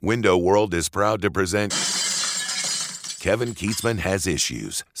Window World is proud to present Kevin Keatsman Has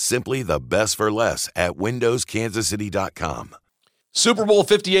Issues. Simply the best for less at windowskansascity.com. Super Bowl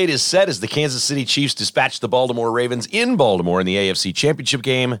 58 is set as the Kansas City Chiefs dispatch the Baltimore Ravens in Baltimore in the AFC Championship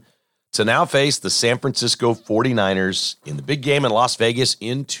game to now face the San Francisco 49ers in the big game in Las Vegas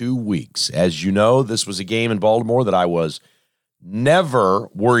in 2 weeks. As you know, this was a game in Baltimore that I was never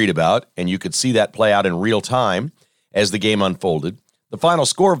worried about, and you could see that play out in real time as the game unfolded. The final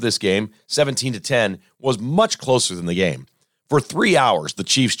score of this game, 17-10, was much closer than the game. For 3 hours, the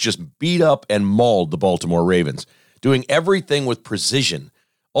Chiefs just beat up and mauled the Baltimore Ravens, doing everything with precision.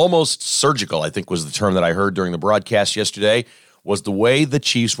 Almost surgical, I think was the term that I heard during the broadcast yesterday, was the way the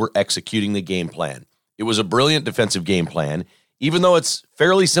Chiefs were executing the game plan. It was a brilliant defensive game plan. Even though it's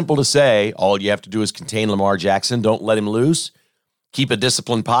fairly simple to say, all you have to do is contain Lamar Jackson, don't let him loose, keep a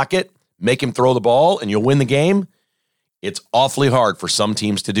disciplined pocket, make him throw the ball, and you'll win the game. It's awfully hard for some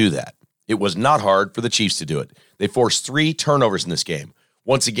teams to do that. It was not hard for the Chiefs to do it. They forced 3 turnovers in this game.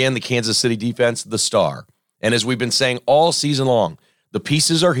 Once again, the Kansas City defense, the star. And as we've been saying all season long, the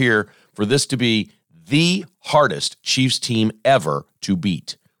pieces are here for this to be the hardest Chiefs team ever to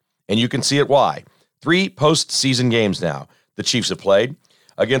beat. And you can see it why. 3 postseason games now the Chiefs have played.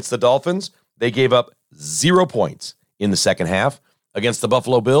 Against the Dolphins, they gave up 0 points in the second half. Against the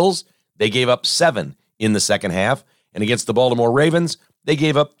Buffalo Bills, they gave up 7 in the second half. And against the Baltimore Ravens, they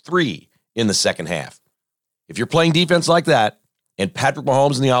gave up 3 in the second half. If you're playing defense like that, and Patrick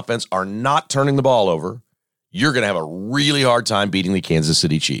Mahomes and the offense are not turning the ball over, you're going to have a really hard time beating the Kansas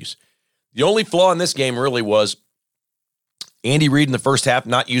City Chiefs. The only flaw in this game really was Andy Reid in the first half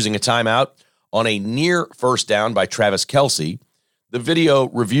not using a timeout on a near first down by Travis Kelce. The video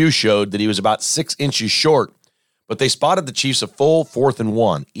review showed that he was about 6 inches short, but they spotted the Chiefs a full 4th and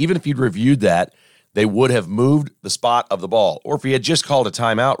 1. Even if he'd reviewed that, they would have moved the spot of the ball, or if he had just called a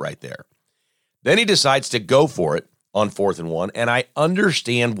timeout right there. Then he decides to go for it on 4th and 1, and I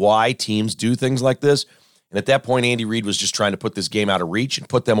understand why teams do things like this. And at that point, Andy Reid was just trying to put this game out of reach and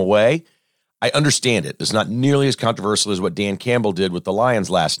put them away. I understand it. It's not nearly as controversial as what Dan Campbell did with the Lions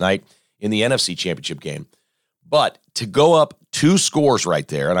last night in the NFC Championship game. But to go up 2 scores right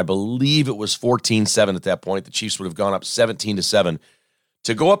there, and I believe it was 14-7 at that point, the Chiefs would have gone up 17-7.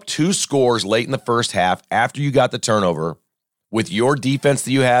 To go up 2 scores late in the first half after you got the turnover with your defense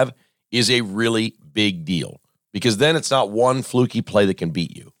that you have is a really big deal, because then it's not one fluky play that can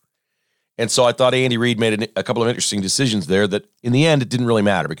beat you. And so I thought Andy Reid made a couple of interesting decisions there that in the end it didn't really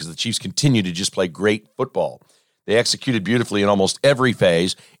matter, because the Chiefs continued to just play great football. They executed beautifully in almost every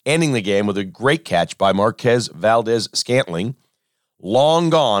phase, ending the game with a great catch by Marquez Valdes-Scantling.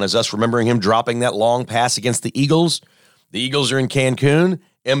 Long gone is us remembering him dropping that long pass against the Eagles. The Eagles are in Cancun,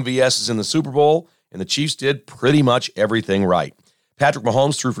 MVS is in the Super Bowl, and the Chiefs did pretty much everything right. Patrick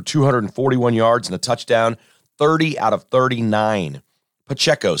Mahomes threw for 241 yards and a touchdown, 30 out of 39.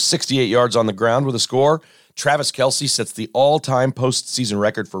 Pacheco, 68 yards on the ground with a score. Travis Kelce sets the all-time postseason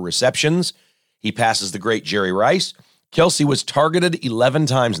record for receptions. He passes the great Jerry Rice. Kelce was targeted 11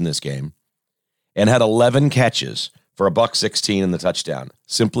 times in this game and had 11 catches for $116 in the touchdown.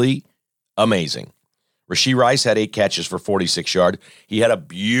 Simply amazing. Rashee Rice had 8 catches for 46 yards. He had a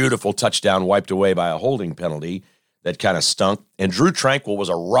beautiful touchdown wiped away by a holding penalty that kind of stunk. And Drew Tranquill was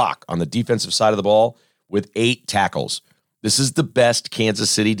a rock on the defensive side of the ball with 8 tackles. This is the best Kansas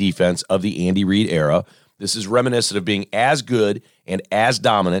City defense of the Andy Reid era. This is reminiscent of being as good and as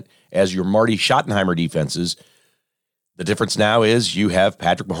dominant as your Marty Schottenheimer defenses. The difference now is you have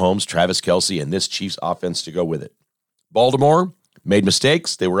Patrick Mahomes, Travis Kelce, and this Chiefs offense to go with it. Baltimore made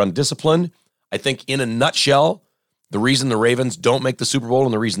mistakes. They were undisciplined. I think in a nutshell, the reason the Ravens don't make the Super Bowl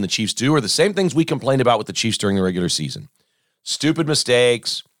and the reason the Chiefs do are the same things we complained about with the Chiefs during the regular season. Stupid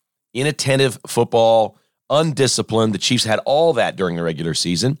mistakes, inattentive football, undisciplined. The Chiefs had all that during the regular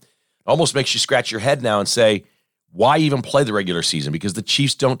season. It almost makes you scratch your head now and say, why even play the regular season? Because the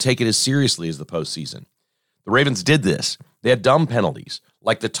Chiefs don't take it as seriously as the postseason. The Ravens did this. They had dumb penalties,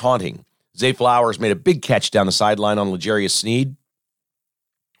 like the taunting. Zay Flowers made a big catch down the sideline on L'Jarius Sneed,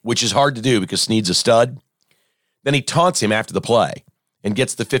 which is hard to do because Sneed's a stud. Then he taunts him after the play and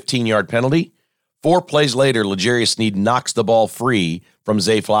gets the 15-yard penalty. 4 plays later, L'Jarius Sneed knocks the ball free from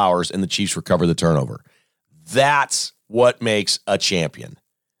Zay Flowers, and the Chiefs recover the turnover. That's what makes a champion.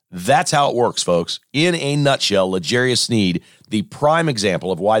 That's how it works, folks. In a nutshell, L'Jarius Sneed, the prime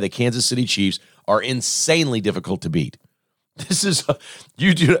example of why the Kansas City Chiefs are insanely difficult to beat. This is,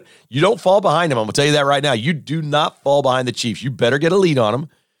 you don't fall behind them. I'm going to tell you that right now. You do not fall behind the Chiefs. You better get a lead on them,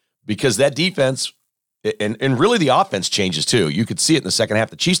 because that defense and really the offense changes too. You could see it in the second half.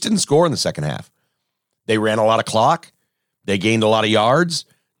 The Chiefs didn't score in the second half. They ran a lot of clock. They gained a lot of yards.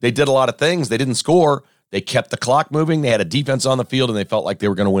 They did a lot of things. They didn't score. They kept the clock moving. They had a defense on the field, and they felt like they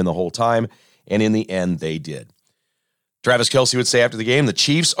were going to win the whole time. And in the end, they did. Travis Kelce would say after the game, the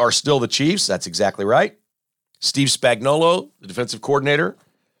Chiefs are still the Chiefs. That's exactly right. Steve Spagnuolo, the defensive coordinator,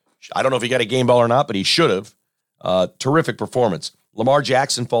 I don't know if he got a game ball or not, but he should have. Terrific performance. Lamar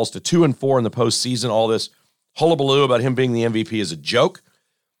Jackson falls to 2-4 in the postseason. All this hullabaloo about him being the MVP is a joke.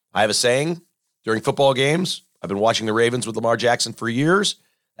 I have a saying during football games. I've been watching the Ravens with Lamar Jackson for years.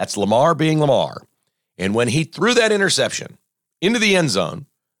 That's Lamar being Lamar. And when he threw that interception into the end zone,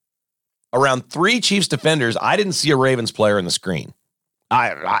 around 3 Chiefs defenders, I didn't see a Ravens player in the screen.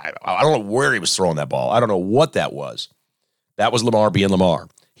 I don't know where he was throwing that ball. I don't know what that was. That was Lamar being Lamar.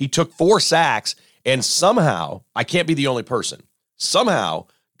 He took 4 sacks and somehow, I can't be the only person, somehow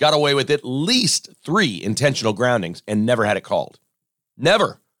got away with at least 3 intentional groundings and never had it called.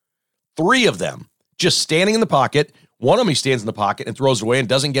 Never. 3 of them just standing in the pocket. One of them he stands in the pocket and throws it away and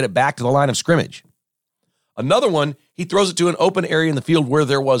doesn't get it back to the line of scrimmage. Another one, he throws it to an open area in the field where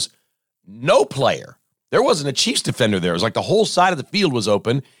there was no player. There wasn't a Chiefs defender there. It was like the whole side of the field was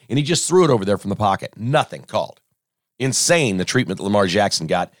open, and he just threw it over there from the pocket. Nothing called. Insane, the treatment that Lamar Jackson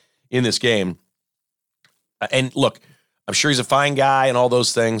got in this game. And look, I'm sure he's a fine guy and all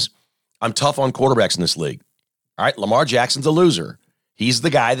those things. I'm tough on quarterbacks in this league. All right, Lamar Jackson's a loser. He's the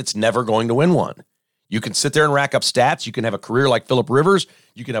guy that's never going to win one. You can sit there and rack up stats. You can have a career like Phillip Rivers.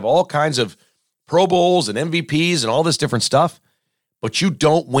 You can have all kinds of Pro Bowls and MVPs and all this different stuff, but you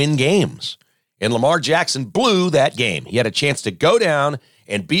don't win games. And Lamar Jackson blew that game. He had a chance to go down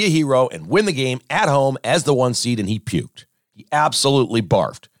and be a hero and win the game at home as the 1 seed, and he puked. He absolutely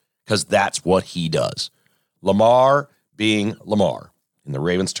barfed because that's what he does. Lamar being Lamar. And the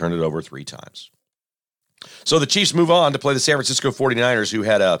Ravens turned it over 3 times. So the Chiefs move on to play the San Francisco 49ers, who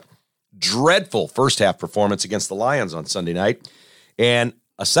had a dreadful first-half performance against the Lions on Sunday night, and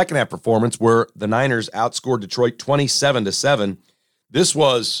a second-half performance where the Niners outscored Detroit 27-7. This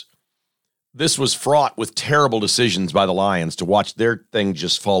was fraught with terrible decisions by the Lions to watch their thing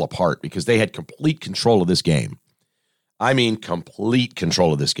just fall apart because they had complete control of this game. I mean, complete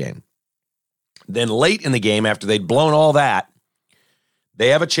control of this game. Then late in the game, after they'd blown all that, they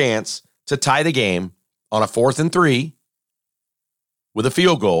have a chance to tie the game on a 4th and 3 with a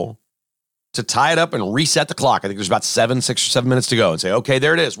field goal to tie it up and reset the clock. I think there's about 6 or 7 minutes to go and say, okay,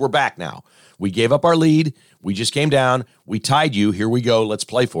 there it is. We're back now. We gave up our lead. We just came down. We tied you. Here we go. Let's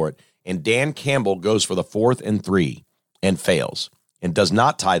play for it. And Dan Campbell goes for the 4th and 3 and fails and does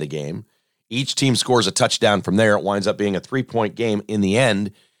not tie the game. Each team scores a touchdown from there. It winds up being a 3-point game in the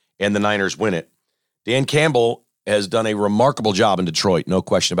end, and the Niners win it. Dan Campbell has done a remarkable job in Detroit, no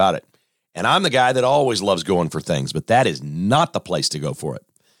question about it. And I'm the guy that always loves going for things, but that is not the place to go for it.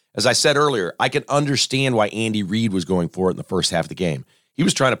 As I said earlier, I can understand why Andy Reid was going for it in the first half of the game. He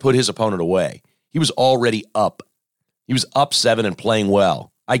was trying to put his opponent away. He was already up. He was up 7 and playing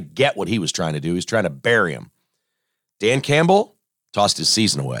well. I get what he was trying to do. He was trying to bury him. Dan Campbell tossed his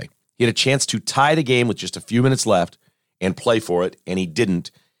season away. He had a chance to tie the game with just a few minutes left and play for it, and he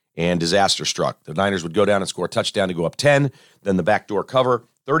didn't, and disaster struck. The Niners would go down and score a touchdown to go up 10, then the backdoor cover,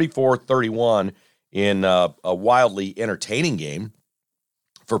 34-31 in a wildly entertaining game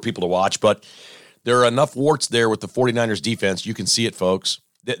for people to watch. But there are enough warts there with the 49ers defense. You can see it, folks.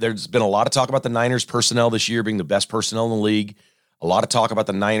 There's been a lot of talk about the Niners personnel this year being the best personnel in the league. A lot of talk about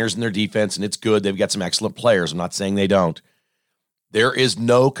the Niners and their defense, and it's good. They've got some excellent players. I'm not saying they don't. There is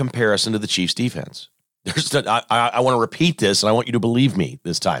no comparison to the Chiefs' defense. I want to repeat this, and I want you to believe me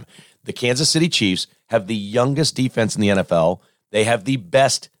this time. The Kansas City Chiefs have the youngest defense in the NFL. They have the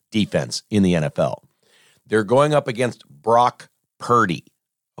best defense in the NFL. They're going up against Brock Purdy,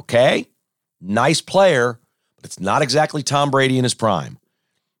 okay? Nice player, but it's not exactly Tom Brady in his prime.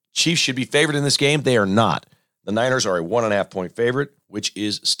 Chiefs should be favored in this game. They are not. The Niners are a 1.5-point favorite, which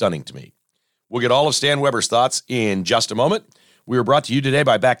is stunning to me. We'll get all of Stan Weber's thoughts in just a moment. We were brought to you today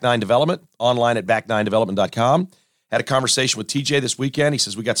by Back9 Development, online at back9development.com. Had a conversation with TJ this weekend. He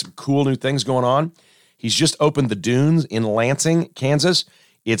says we got some cool new things going on. He's just opened the Dunes in Lansing, Kansas.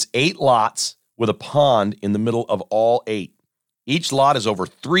 It's 8 lots with a pond in the middle of all 8. Each lot is over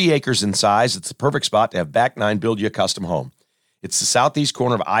 3 acres in size. It's the perfect spot to have Back9 build you a custom home. It's the southeast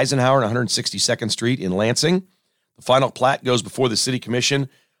corner of Eisenhower and 162nd Street in Lansing. The final plat goes before the city commission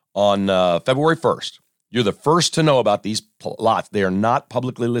on February 1st. You're the first to know about these lots. They are not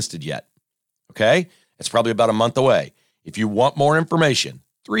publicly listed yet, okay? It's probably about a month away. If you want more information,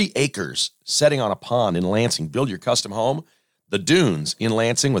 3 acres setting on a pond in Lansing. Build your custom home. The Dunes in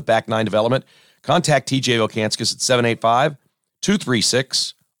Lansing with Back9 Development. Contact TJ Volkanskis at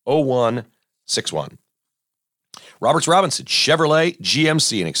 785-236-0161. Roberts Robinson, Chevrolet,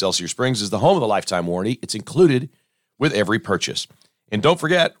 GMC in Excelsior Springs is the home of the lifetime warranty. It's included with every purchase. And don't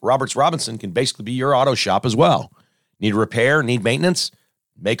forget, Roberts Robinson can basically be your auto shop as well. Need repair, need maintenance?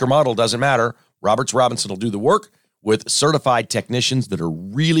 Make or model, doesn't matter. Roberts Robinson will do the work with certified technicians that are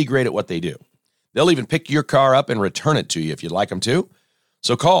really great at what they do. They'll even pick your car up and return it to you if you'd like them to.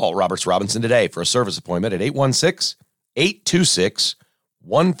 So call Roberts Robinson today for a service appointment at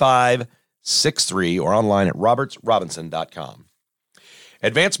 816-826-1563 or online at robertsrobinson.com.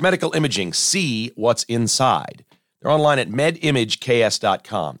 Advanced Medical Imaging, see what's inside. They're online at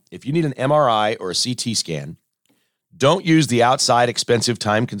medimageks.com. If you need an MRI or a CT scan, don't use the outside expensive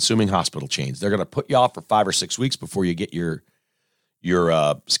time-consuming hospital chains. They're going to put you off for 5 or 6 weeks before you get your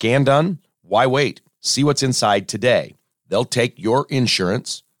scan done. Why wait? See what's inside today. They'll take your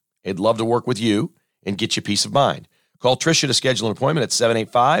insurance. They'd love to work with you and get you peace of mind. Call Tricia to schedule an appointment at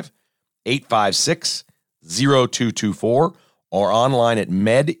 785-856-0224 or online at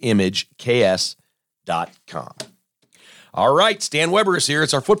medimageks.com. All right, Stan Weber is here.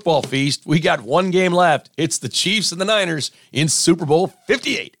 It's our football feast. We got one game left. It's the Chiefs and the Niners in Super Bowl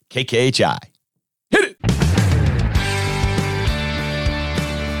 58. KKHI. Hit it.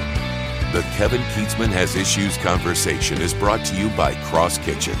 The Kevin Keatsman Has Issues conversation is brought to you by Cross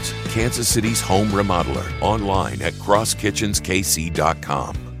Kitchens, Kansas City's home remodeler. Online at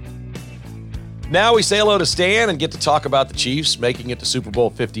crosskitchenskc.com. Now we say hello to Stan and get to talk about the Chiefs making it to Super Bowl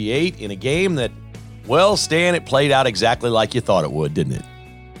 58 in a game that, well, Stan, it played out exactly like you thought it would, didn't it?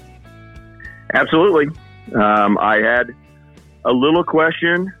 Absolutely. I had a little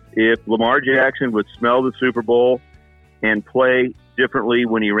question if Lamar Jackson would smell the Super Bowl and play differently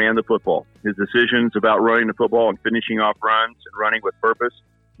when he ran the football. His decisions about running the football and finishing off runs and running with purpose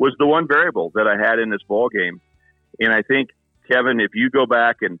was the one variable that I had in this ball game. And I think, Kevin, if you go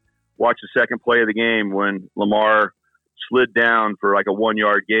back and watch the second play of the game when Lamar slid down for like a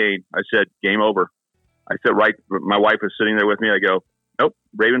 1-yard gain, I said, game over. I said, my wife was sitting there with me. I go, nope,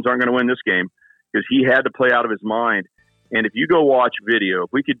 Ravens aren't going to win this game, because he had to play out of his mind. And if you go watch video,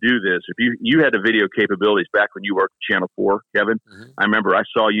 if we could do this, if you had the video capabilities back when you worked at Channel 4, Kevin, I remember I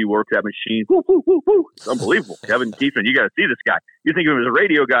saw you work that machine. Woo, woo, woo, woo. It's unbelievable. Kevin Keefe, you got to see this guy. You think of him as a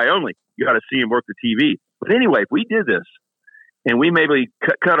radio guy only. You got to see him work the TV. But anyway, if we did this and we maybe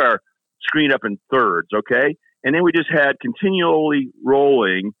cut our screen up in thirds, okay? And then we just had continually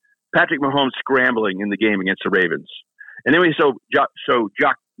rolling Patrick Mahomes scrambling in the game against the Ravens. And then we saw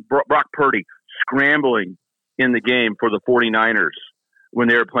Brock Purdy scrambling in the game for the 49ers when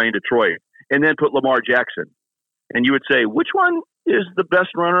they were playing Detroit, and then put Lamar Jackson. And you would say, which one is the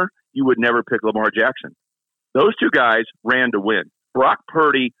best runner? You would never pick Lamar Jackson. Those two guys ran to win. Brock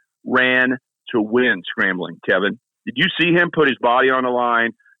Purdy ran to win scrambling, Kevin. Did you see him put his body on the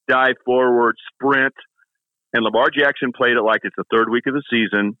line, dive forward, sprint? And Lamar Jackson played it like it's the third week of the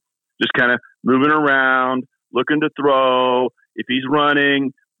season, just kind of moving around, looking to throw. If he's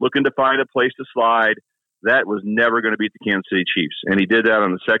running, looking to find a place to slide. That was never going to beat the Kansas City Chiefs. And he did that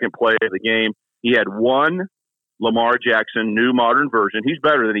on the second play of the game. He had one Lamar Jackson, new modern version. He's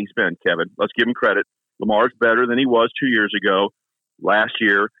better than he's been, Kevin. Let's give him credit. Lamar's better than he was 2 years ago. Last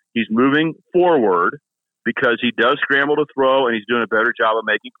year, he's moving forward because he does scramble to throw, and he's doing a better job of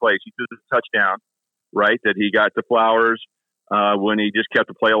making plays. He threw the touchdown, right, that he got to Flowers when he just kept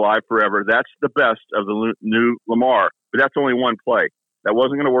the play alive forever. That's the best of the new Lamar. But that's only one play. That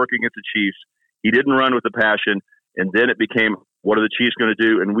wasn't going to work against the Chiefs. He didn't run with the passion, and then it became, what are the Chiefs going to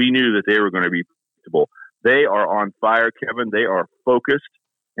do? And we knew that they were going to be predictable. They are on fire, Kevin. They are focused.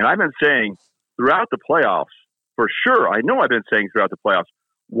 And I've been saying throughout the playoffs, for sure, I know I've been saying throughout the playoffs,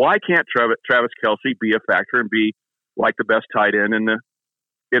 why can't Travis Kelce be a factor and be like the best tight end in the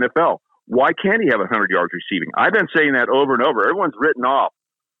NFL? Why can't he have 100 yards receiving? I've been saying that over and over. Everyone's written off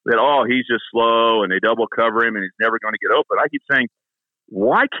that, he's just slow and they double cover him and he's never going to get open. I keep saying,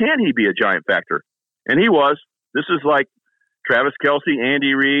 why can't he be a giant factor? And he was. This is like Travis Kelce,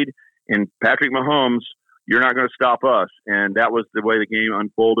 Andy Reid, and Patrick Mahomes. You're not going to stop us. And that was the way the game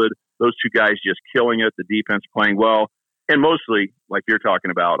unfolded. Those two guys just killing it, the defense playing well. And mostly, like you're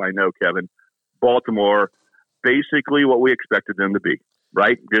talking about, I know, Kevin, Baltimore, basically what we expected them to be,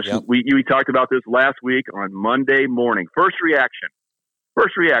 right? We talked about this last week on Monday morning. First reaction,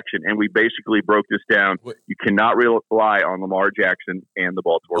 and we basically broke this down. You cannot rely on Lamar Jackson and the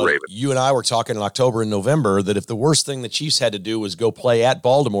Baltimore Ravens. You and I were talking in October and November that if the worst thing the Chiefs had to do was go play at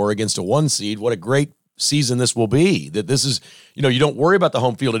Baltimore against a 1 seed, what a great season this will be. That this is, you don't worry about the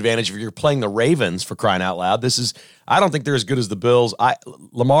home field advantage if you're playing the Ravens, for crying out loud. I don't think they're as good as the Bills.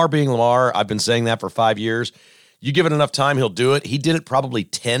 Lamar being Lamar, I've been saying that for 5 years. You give it enough time, he'll do it. He did it probably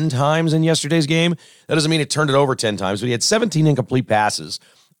 10 times in yesterday's game. That doesn't mean he turned it over 10 times, but he had 17 incomplete passes.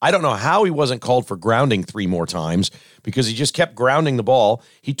 I don't know how he wasn't called for grounding 3 more times because he just kept grounding the ball.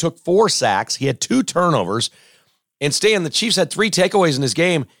 He took 4 sacks. He had 2 turnovers. And Stan, the Chiefs had 3 takeaways in this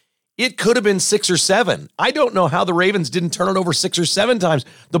game. It could have been 6 or 7. I don't know how the Ravens didn't turn it over 6 or 7 times.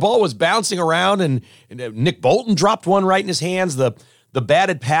 The ball was bouncing around, and Nick Bolton dropped one right in his hands. The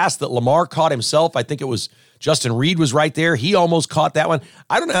batted pass that Lamar caught himself, I think it was Justin Reed was right there. He almost caught that one.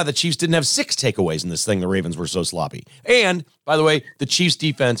 I don't know how the Chiefs didn't have 6 takeaways in this thing. The Ravens were so sloppy. And, by the way, the Chiefs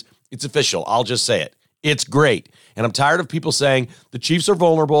defense, it's official. I'll just say it. It's great. And I'm tired of people saying the Chiefs are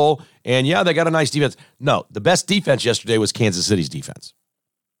vulnerable and, yeah, they got a nice defense. No, the best defense yesterday was Kansas City's defense.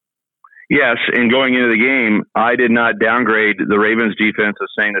 Yes, and going into the game, I did not downgrade the Ravens' defense as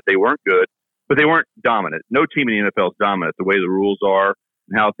saying that they weren't good, but they weren't dominant. No team in the NFL is dominant the way the rules are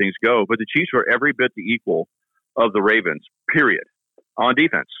and how things go. But the Chiefs were every bit the equal of the Ravens, period, on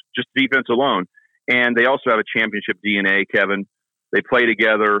defense, just defense alone. And they also have a championship DNA, Kevin. They play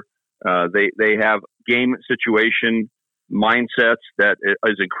together. They have game situation mindsets that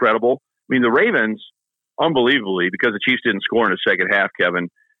is incredible. I mean, the Ravens, unbelievably, because the Chiefs didn't score in the second half, Kevin,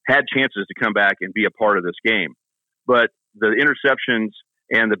 had chances to come back and be a part of this game. But the interceptions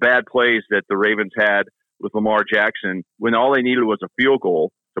and the bad plays that the Ravens had with Lamar Jackson, when all they needed was a field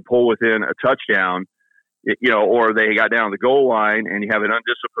goal to pull within a touchdown, or they got down the goal line and you have an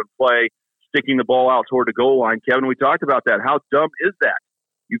undisciplined play, sticking the ball out toward the goal line. Kevin, we talked about that. How dumb is that?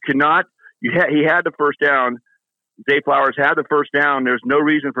 You cannot. He had the first down. Zay Flowers had the first down. There's no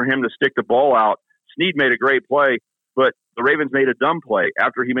reason for him to stick the ball out. Snead made a great play, but the Ravens made a dumb play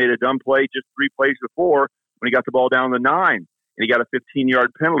after he made a dumb play just 3 plays before when he got the ball down the 9 and he got a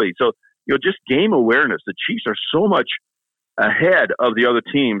 15-yard penalty. So, just game awareness. The Chiefs are so much ahead of the other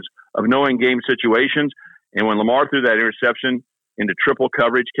teams of knowing game situations. And when Lamar threw that interception into triple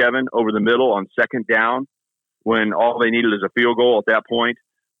coverage, Kevin, over the middle on second down, when all they needed is a field goal at that point,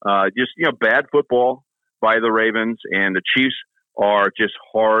 bad football by the Ravens, and the Chiefs are just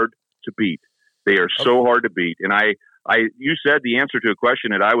hard to beat. They are so hard to beat. And you said the answer to a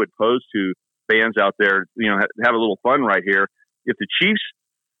question that I would pose to fans out there, have a little fun right here. If the Chiefs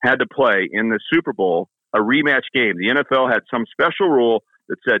had to play in the Super Bowl, a rematch game, the NFL had some special rule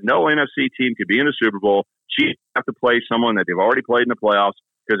that said no NFC team could be in the Super Bowl. Chiefs have to play someone that they've already played in the playoffs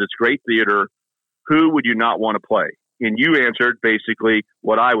because it's great theater. Who would you not want to play? And you answered basically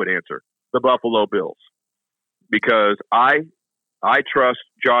what I would answer, the Buffalo Bills. Because I trust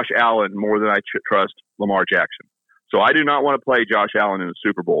Josh Allen more than I trust Lamar Jackson. So I do not want to play Josh Allen in the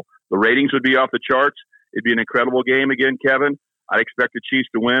Super Bowl. The ratings would be off the charts. It'd be an incredible game again, Kevin. I'd expect the Chiefs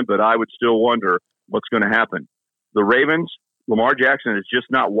to win, but I would still wonder what's going to happen. The Ravens, Lamar Jackson is just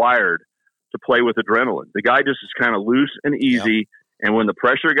not wired to play with adrenaline. The guy just is kind of loose and easy. Yeah. And when the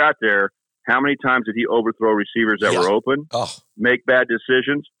pressure got there, how many times did he overthrow receivers that were open, make bad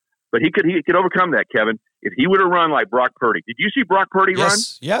decisions? But he could overcome that, Kevin. If he would have run like Brock Purdy. Did you see Brock Purdy run?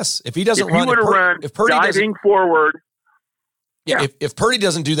 Yes. If he doesn't run, if Purdy diving forward. Yeah. If Purdy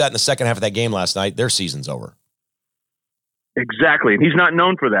doesn't do that in the second half of that game last night, their season's over. Exactly. And he's not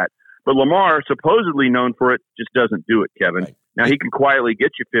known for that. But Lamar, supposedly known for it, just doesn't do it, Kevin. Right. Now, he can quietly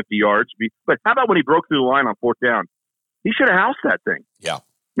get you 50 yards. But how about when he broke through the line on fourth down? He should have housed that thing. Yeah. I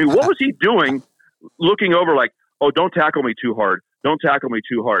mean, what was he doing looking over like, oh, don't tackle me too hard. Don't tackle me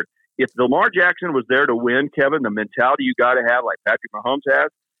too hard. If Lamar Jackson was there to win, Kevin, the mentality you got to have like Patrick Mahomes has,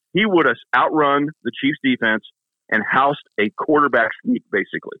 he would have outrun the Chiefs defense and housed a quarterback sneak,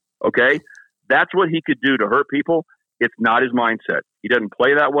 basically. Okay? That's what he could do to hurt people. It's not his mindset. He doesn't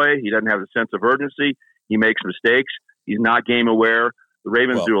play that way. He doesn't have a sense of urgency. He makes mistakes. He's not game aware. The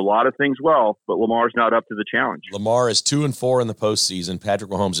Ravens do a lot of things well, but Lamar's not up to the challenge. Lamar is 2-4 in the postseason. Patrick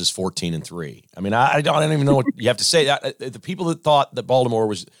Mahomes is 14-3. I mean, I don't even know what you have to say. The people that thought that Baltimore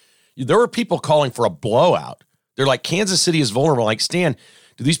was – there were people calling for a blowout. They're like, Kansas City is vulnerable. Like, Stan,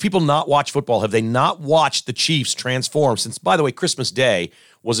 do these people not watch football? Have they not watched the Chiefs transform since, by the way, Christmas Day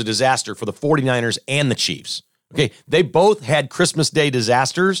was a disaster for the 49ers and the Chiefs? Okay, they both had Christmas Day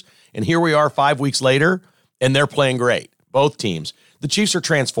disasters, and here we are 5 weeks later, and they're playing great, both teams. The Chiefs are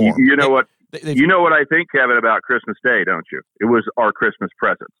transformed. You know what I think, Kevin, about Christmas Day, don't you? It was our Christmas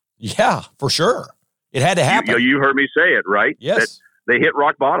present. Yeah, for sure. It had to happen. You heard me say it, right? Yes. That they hit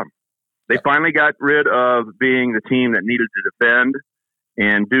rock bottom. They finally got rid of being the team that needed to defend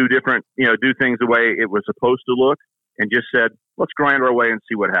and do things the way it was supposed to look, and just said, let's grind our way and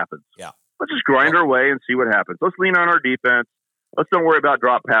see what happens. Yeah. Let's just grind our way and see what happens. Let's lean on our defense. Let's don't worry about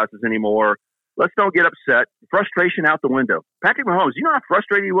drop passes anymore. Let's don't get upset. Frustration out the window. Patrick Mahomes, you know how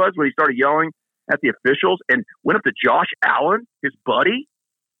frustrated he was when he started yelling at the officials and went up to Josh Allen, his buddy,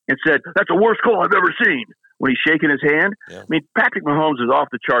 and said, "That's the worst call I've ever seen," when he's shaking his hand. Yeah. I mean, Patrick Mahomes is off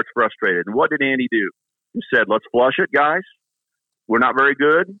the charts frustrated. And what did Andy do? He said, "Let's flush it, guys. We're not very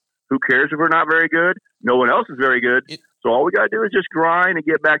good. Who cares if we're not very good? No one else is very good. So all we got to do is just grind and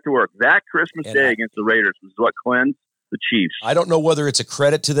get back to work." That Christmas Day against the Raiders was what cleansed the Chiefs. I don't know whether it's a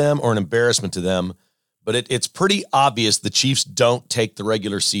credit to them or an embarrassment to them, but it's pretty obvious the Chiefs don't take the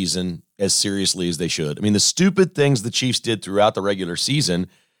regular season as seriously as they should. I mean, the stupid things the Chiefs did throughout the regular season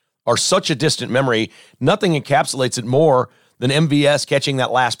are such a distant memory. Nothing encapsulates it more than MVS catching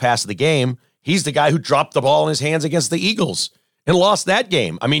that last pass of the game. He's the guy who dropped the ball in his hands against the Eagles and lost that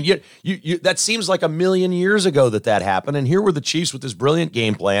game. I mean, you that seems like a million years ago that happened, and here were the Chiefs with this brilliant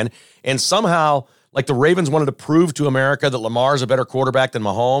game plan, and somehow, like the Ravens wanted to prove to America that Lamar's a better quarterback than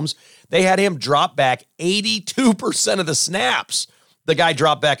Mahomes, they had him drop back 82% of the snaps. The guy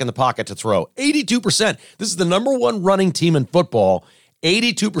dropped back in the pocket to throw. 82%. This is the number one running team in football.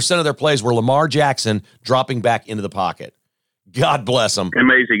 82% of their plays were Lamar Jackson dropping back into the pocket. God bless them.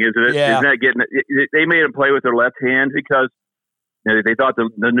 Amazing, isn't it? Yeah. Isn't that getting it? They made him play with their left hand because they thought the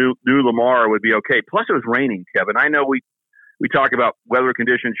new Lamar would be okay. Plus, it was raining, Kevin. I know we talk about weather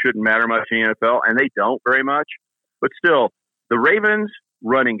conditions shouldn't matter much in the NFL, and they don't very much. But still, the Ravens'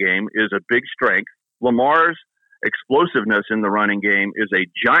 running game is a big strength. Lamar's explosiveness in the running game is a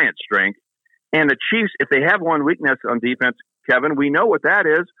giant strength. And the Chiefs, if they have one weakness on defense, Kevin, we know what that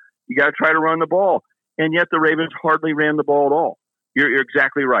is. You got to try to run the ball. And yet the Ravens hardly ran the ball at all. You're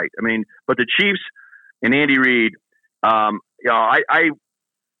exactly right. I mean, but the Chiefs and Andy Reid, I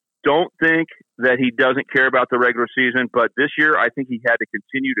don't think that he doesn't care about the regular season, but this year I think he had to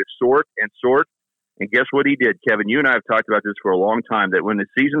continue to sort. And guess what he did, Kevin? You and I have talked about this for a long time, that when the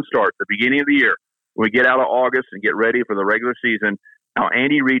season starts, the beginning of the year, when we get out of August and get ready for the regular season, now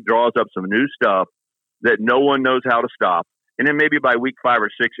Andy Reid draws up some new stuff that no one knows how to stop. And then maybe by week 5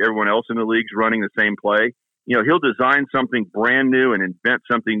 or 6, everyone else in the league's running the same play. You know, he'll design something brand new and invent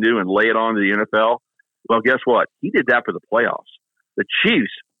something new and lay it on to the NFL. Well, guess what? He did that for the playoffs. The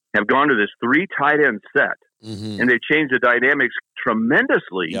Chiefs have gone to this 3 tight end set, and they've changed the dynamics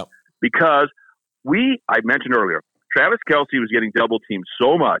tremendously because I mentioned earlier, Travis Kelce was getting double teamed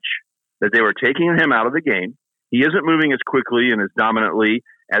so much that they were taking him out of the game. He isn't moving as quickly and as dominantly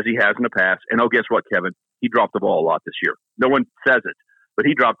as he has in the past. And guess what, Kevin? He dropped the ball a lot this year. No one says it, but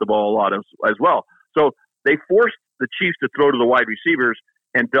he dropped the ball a lot as well. So they forced the Chiefs to throw to the wide receivers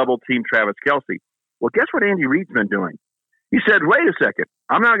and double team Travis Kelce. Well, guess what Andy Reid's been doing? He said, wait a second,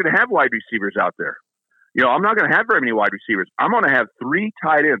 I'm not going to have wide receivers out there. You know, I'm not going to have very many wide receivers. I'm going to have 3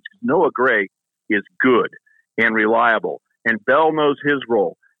 tight ends because Noah Gray is good and reliable, and Bell knows his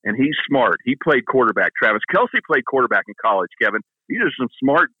role, and he's smart. He played quarterback. Travis Kelce played quarterback in college, Kevin. These are some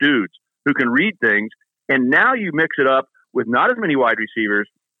smart dudes who can read things, and now you mix it up with not as many wide receivers,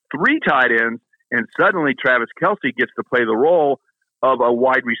 3 tight ends, and suddenly Travis Kelce gets to play the role of a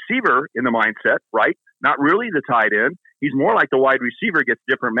wide receiver in the mindset, right? Not really the tight end. He's more like the wide receiver, gets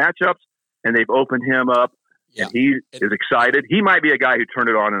different matchups, and they've opened him up, and he is excited. He might be a guy who turned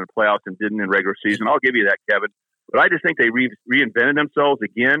it on in the playoffs and didn't in regular season. I'll give you that, Kevin. But I just think they reinvented themselves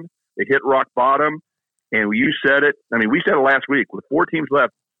again. They hit rock bottom, and you said it. I mean, we said it last week with 4 teams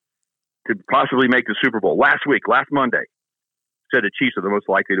left to possibly make the Super Bowl. Last Monday, said the Chiefs are the most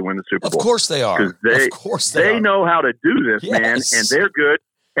likely to win the Super Bowl. Of course they are. Of course they know how to do this, man, and they're good.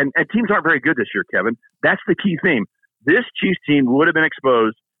 And teams aren't very good this year, Kevin. That's the key theme. This Chiefs team would have been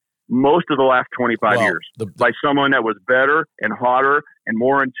exposed most of the last 25 years by someone that was better and hotter and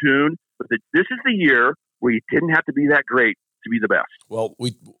more in tune. But this is the year where you didn't have to be that great to be the best. Well,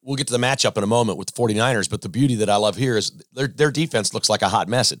 we'll get to the matchup in a moment with the 49ers, but the beauty that I love here is their defense looks like a hot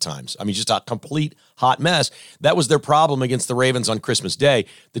mess at times. I mean, just a complete hot mess. That was their problem against the Ravens on Christmas Day.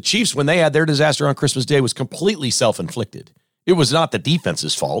 The Chiefs, when they had their disaster on Christmas Day, was completely self-inflicted. It was not the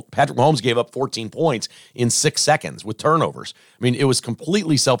defense's fault. Patrick Mahomes gave up 14 points in 6 seconds with turnovers. I mean, it was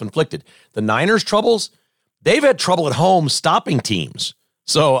completely self-inflicted. The Niners' troubles, they've had trouble at home stopping teams.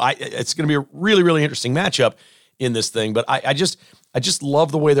 So it's going to be a really, really interesting matchup in this thing. But I just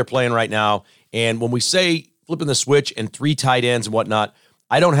love the way they're playing right now. And when we say flipping the switch and 3 tight ends and whatnot,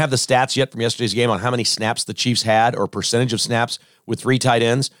 I don't have the stats yet from yesterday's game on how many snaps the Chiefs had or percentage of snaps with 3 tight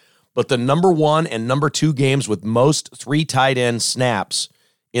ends. But the number 1 and number 2 games with most 3 tight end snaps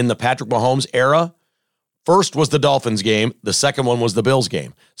in the Patrick Mahomes era, first was the Dolphins game. The second one was the Bills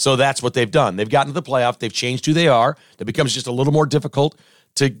game. So that's what they've done. They've gotten to the playoff. They've changed who they are. It becomes just a little more difficult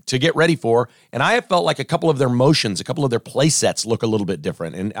to get ready for. And I have felt like a couple of their motions, a couple of their play sets look a little bit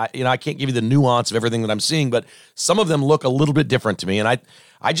different. And I can't give you the nuance of everything that I'm seeing, but some of them look a little bit different to me. And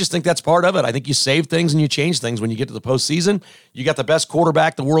I just think that's part of it. I think you save things and you change things when you get to the postseason. You got the best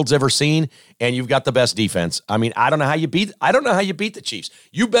quarterback the world's ever seen, and you've got the best defense. I mean, I don't know how you beat the Chiefs.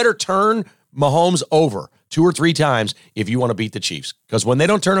 You better turn Mahomes over 2 or 3 times if you want to beat the Chiefs. Because when they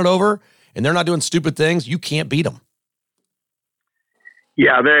don't turn it over and they're not doing stupid things, you can't beat them.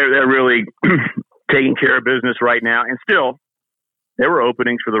 Yeah, they're really taking care of business right now. And still, there were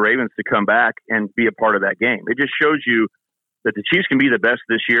openings for the Ravens to come back and be a part of that game. It just shows you that the Chiefs can be the best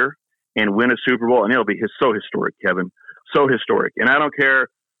this year and win a Super Bowl, and it'll be so historic, Kevin. So historic. And I don't care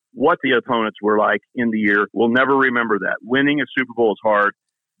what the opponents were like in the year. We'll never remember that. Winning a Super Bowl is hard.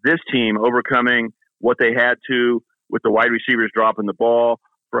 This team overcoming what they had to with the wide receivers dropping the ball,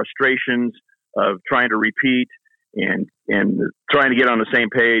 frustrations of trying to repeat, and trying to get on the same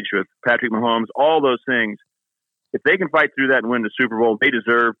page with Patrick Mahomes, all those things. If they can fight through that and win the Super Bowl, they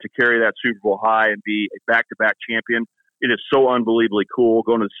deserve to carry that Super Bowl high and be a back-to-back champion. It is so unbelievably cool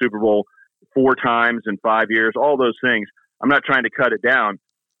going to the Super Bowl 4 times in 5 years, all those things. I'm not trying to cut it down,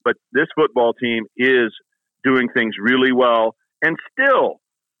 but this football team is doing things really well, and still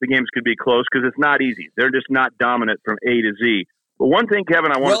the games could be close because it's not easy. They're just not dominant from A to Z. But one thing,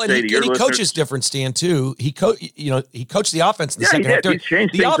 Kevin, I want to say to your listeners. He coaches different, Stan, too. He coached the offense in the second half. He's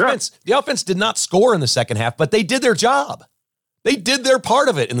changed things up. The offense did not score in the second half, but they did their job. They did their part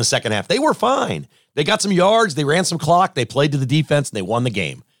of it in the second half. They were fine. They got some yards. They ran some clock. They played to the defense, and they won the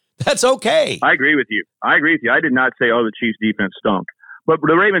game. That's okay. I agree with you. I did not say, the Chiefs' defense stunk. But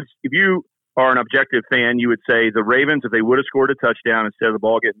the Ravens, if you are an objective fan, you would say the Ravens, if they would have scored a touchdown instead of the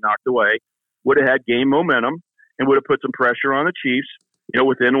ball getting knocked away, would have had game momentum and would have put some pressure on the Chiefs.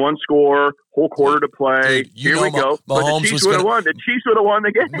 Within 1 score, whole quarter to play. Here we go. But the Chiefs would have won. The Chiefs would have won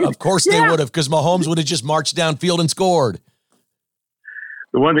the game. Of course they would have, because Mahomes would have just marched downfield and scored.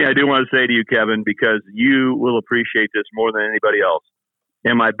 The one thing I do want to say to you, Kevin, because you will appreciate this more than anybody else,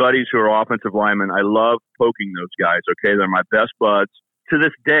 and my buddies who are offensive linemen, I love poking those guys, okay? They're my best buds. To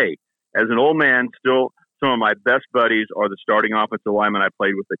this day, as an old man, still some of my best buddies are the starting offensive linemen I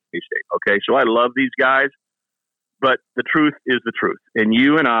played with at K-State, okay? So I love these guys. But the truth is the truth. And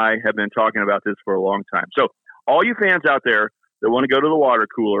you and I have been talking about this for a long time. So all you fans out there that want to go to the water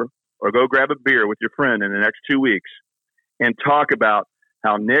cooler or go grab a beer with your friend in the next 2 weeks and talk about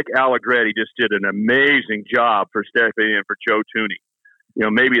how Nick Allegretti just did an amazing job for stepping in for Joe Thuney.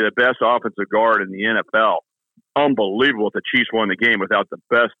 Maybe the best offensive guard in the NFL. Unbelievable if the Chiefs won the game without the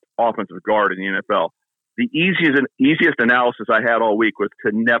best offensive guard in the NFL. The easiest analysis I had all week was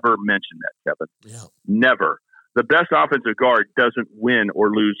to never mention that, Kevin. Yeah. Never. The best offensive guard doesn't win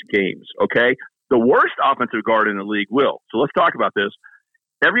or lose games, okay? The worst offensive guard in the league will. So let's talk about this.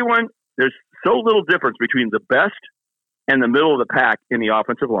 There's so little difference between the best and the middle of the pack in the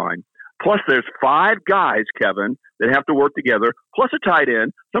offensive line. Plus, there's 5 guys, Kevin, that have to work together, plus a tight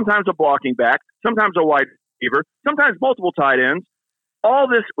end, sometimes a blocking back, sometimes a wide receiver, sometimes multiple tight ends. All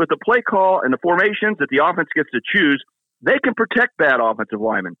this with the play call and the formations that the offense gets to choose, they can protect bad offensive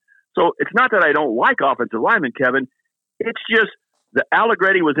linemen. So it's not that I don't like offensive linemen, Kevin. It's just the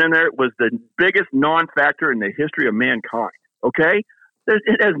Allegretti was in there, was the biggest non-factor in the history of mankind, okay?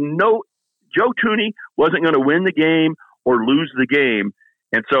 Joe Thuney wasn't going to win the game or lose the game.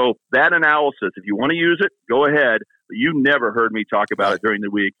 And so that analysis, if you want to use it, go ahead. But you never heard me talk about it during the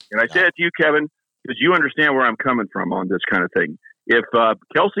week. And I said it to you, Kevin, because you understand where I'm coming from on this kind of thing. If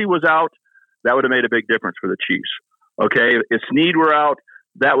Kelce was out, that would have made a big difference for the Chiefs, okay? If Snead were out,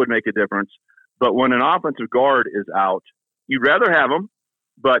 that would make a difference. But when an offensive guard is out, you'd rather have him,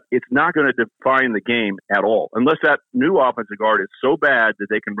 but it's not going to define the game at all, unless that new offensive guard is so bad that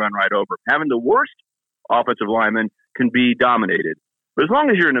they can run right over. Having the worst offensive lineman can be dominated. But as long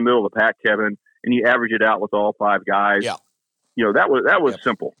as you're in the middle of the pack, Kevin, and you average it out with all 5 guys, that was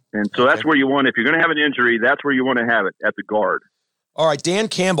simple. And so that's where you want, if you're going to have an injury, that's where you want to have it, at the guard. All right, Dan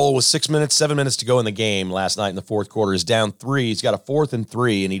Campbell with 7 minutes to go in the game last night in the fourth quarter is down 3. He's got a 4th and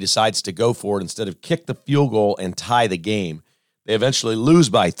 3, and he decides to go for it instead of kick the field goal and tie the game. They eventually lose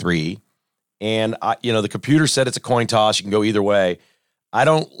by 3, and the computer said it's a coin toss. You can go either way. I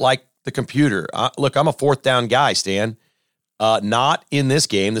don't like the computer. Look, I'm a 4th down guy, Stan. Not in this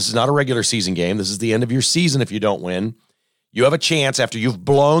game. This is not a regular season game. This is the end of your season if you don't win. You have a chance after you've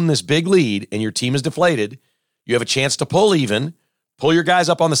blown this big lead and your team is deflated. You have a chance to pull even. Pull your guys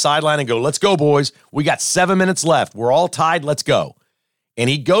up on the sideline and go, let's go, boys. We got 7 minutes left. We're all tied. Let's go. And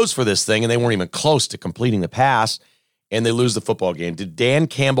he goes for this thing, and they weren't even close to completing the pass, and they lose the football game. Did Dan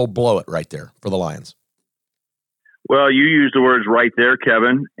Campbell blow it right there for the Lions? Well, you used the words right there,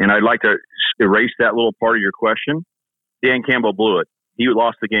 Kevin, and I'd like to erase that little part of your question. Dan Campbell blew it. He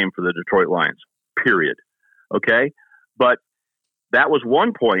lost the game for the Detroit Lions, period. Okay? But that was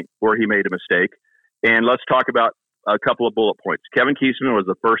one point where he made a mistake. And let's talk about a couple of bullet points. Kevin Kiesman was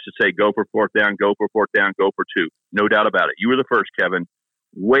the first to say, go for fourth down, go for fourth down, go for two. No doubt about it. You were the first, Kevin,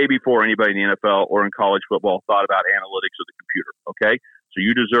 way before anybody in the NFL or in college football thought about analytics of the computer. Okay? So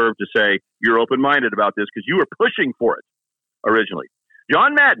you deserve to say you're open-minded about this because you were pushing for it originally.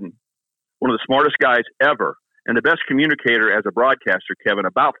 John Madden, one of the smartest guys ever and the best communicator as a broadcaster, Kevin,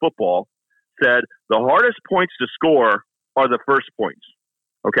 about football, said the hardest points to score are the first points.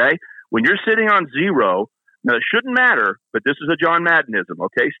 Okay? When you're sitting on zero, now it shouldn't matter, but this is a John Maddenism,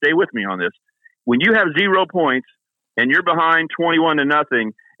 okay? Stay with me on this. When you have 0 points and you're behind 21-0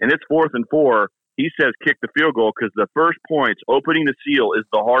 and it's 4th and 4, he says kick the field goal because the first points, opening the seal, is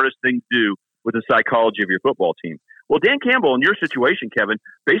the hardest thing to do with the psychology of your football team. Well, Dan Campbell, in your situation, Kevin,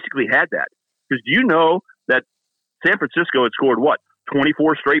 basically had that. Because do you know that San Francisco had scored,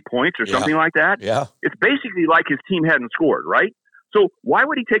 24 straight points or something like that? Yeah. It's basically like his team hadn't scored, right? So why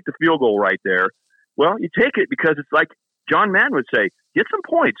would he take the field goal right there? Well, you take it because it's like John Madden would say, get some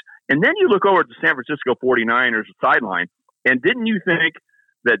points. And then you look over at the San Francisco 49ers sideline, and didn't you think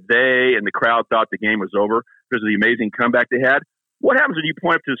that they and the crowd thought the game was over because of the amazing comeback they had? What happens when you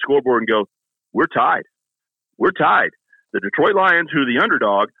point up to the scoreboard and go, we're tied? We're tied. The Detroit Lions, who are the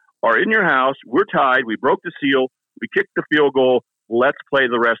underdog, are in your house. We're tied. We broke the seal. We kicked the field goal. Let's play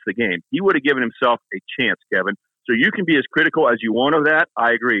the rest of the game. He would have given himself a chance, Kevin. So you can be as critical as you want of that.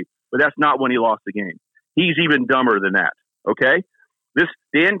 I agree. But that's not when he lost the game. He's even dumber than that. Okay? This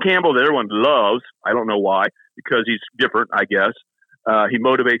Dan Campbell that everyone loves, I don't know why, because he's different, I guess. He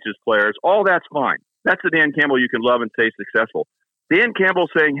motivates his players. All that's fine. That's the Dan Campbell you can love and say successful. Dan Campbell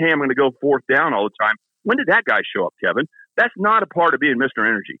saying, hey, I'm going to go fourth down all the time. When did that guy show up, Kevin? That's not a part of being Mr.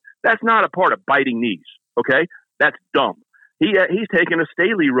 Energy. That's not a part of biting knees. Okay? That's dumb. He's taken a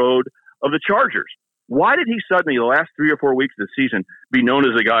Staley road of the Chargers. Why did he suddenly, the last 3 or 4 weeks of the season, be known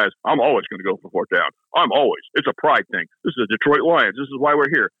as a guy as, I'm always going to go for fourth down. I'm always. It's a pride thing. This is the Detroit Lions. This is why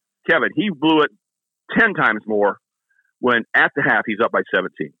we're here. Kevin, he blew it 10 times more when at the half he's up by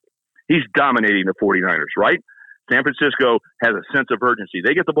 17. He's dominating the 49ers, right? San Francisco has a sense of urgency.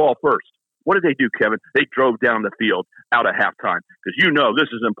 They get the ball first. What did they do, Kevin? They drove down the field out of halftime because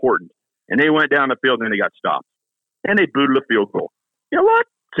this is important. And they went down the field and then they got stopped. And they booted a field goal. You know what?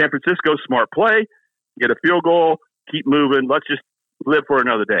 San Francisco, smart play. Get a field goal, keep moving. Let's just live for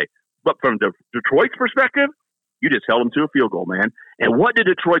another day. But from Detroit's perspective, you just held them to a field goal, man. And what did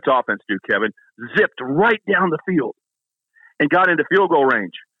Detroit's offense do, Kevin? Zipped right down the field and got into field goal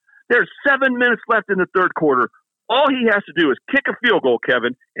range. There's 7 minutes left in the third quarter. All he has to do is kick a field goal,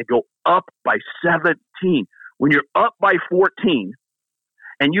 Kevin, and go up by 17. When you're up by 14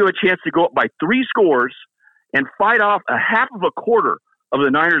 and you have a chance to go up by 3 scores and fight off a half of a quarter of the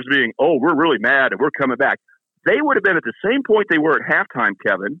Niners being, we're really mad and we're coming back. They would have been at the same point they were at halftime,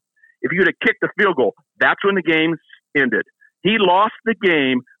 Kevin, if you'd have kicked the field goal. That's when the game ended. He lost the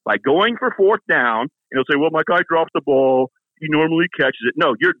game by going for fourth down, and he'll say, well, my guy dropped the ball. He normally catches it.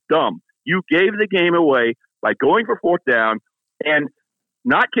 No, you're dumb. You gave the game away by going for fourth down and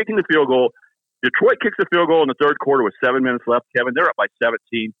not kicking the field goal. Detroit kicks the field goal in the third quarter with 7 minutes left, Kevin. They're up by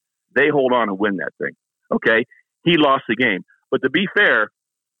 17. They hold on and win that thing. Okay? He lost the game. But to be fair,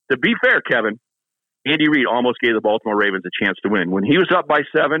 Kevin, Andy Reid almost gave the Baltimore Ravens a chance to win. When he was up by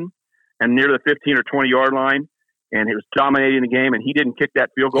 7 and near the 15 or 20-yard line, and he was dominating the game, and he didn't kick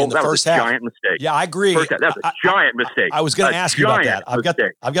that field goal, that was a giant mistake. Yeah, I agree. That's a giant mistake. I was going to ask you about that. I've got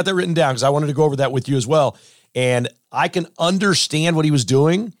that written down because I wanted to go over that with you as well. And I can understand what he was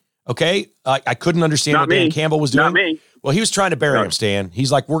doing. Okay, I couldn't understand what Dan Campbell was doing. Not me. Well, he was trying to bury him, Stan.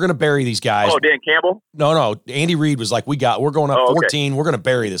 He's like, we're going to bury these guys. Oh, Dan Campbell? No. Andy Reid was like, we're going up 14. We're going to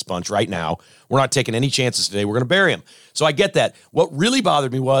bury this bunch right now. We're not taking any chances today. We're going to bury him. So I get that. What really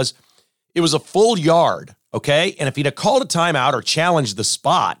bothered me was it was a full yard, okay? And if he'd have called a timeout or challenged the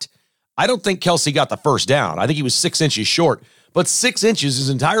spot, I don't think Kelce got the first down. I think he was 6 inches short. But 6 inches is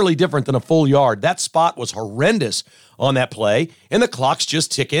entirely different than a full yard. That spot was horrendous on that play, and the clock's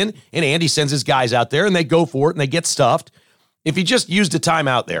just ticking, and Andy sends his guys out there, and they go for it, and they get stuffed. If he just used a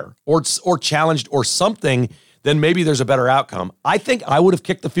timeout there or challenged or something, then maybe there's a better outcome. I think I would have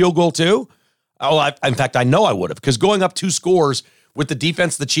kicked the field goal too. In fact, I know I would have, because going up 2 scores with the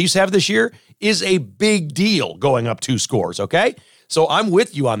defense the Chiefs have this year is a big deal, going up 2 scores, okay? So I'm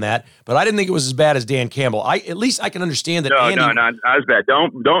with you on that, but I didn't think it was as bad as Dan Campbell. At least I can understand that. No, not as bad.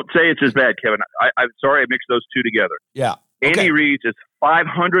 Don't say it's as bad, Kevin. I'm sorry I mixed those two together. Yeah. Okay. Andy Reid is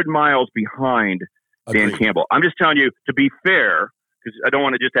 500 miles behind Dan Campbell. I'm just telling you, to be fair, because I don't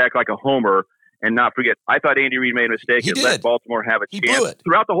want to just act like a homer and not forget. I thought Andy Reid made a mistake and let Baltimore have a chance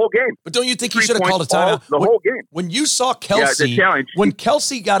throughout the whole game. But don't you think he should have called a timeout? The whole game. When you saw Kelce, when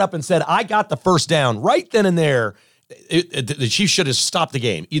Kelce got up and said, I got the first down, right then and there, the Chiefs should have stopped the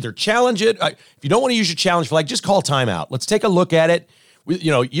game. Either challenge it. If you don't want to use your challenge flag, just call timeout. Let's take a look at it.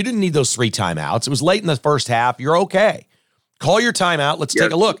 You didn't need those 3 timeouts. It was late in the first half. You're okay. Call your timeout. Let's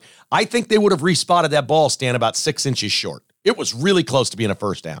take a look. I think they would have respotted that ball stand about 6 inches short. It was really close to being a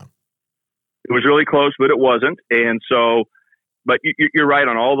first down. It was really close, but it wasn't. And so, but you're right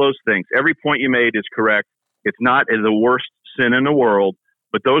on all those things. Every point you made is correct. It's not the worst sin in the world,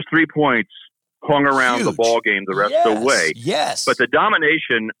 but those 3 points hung around the ball game the rest of the way. Yes. But the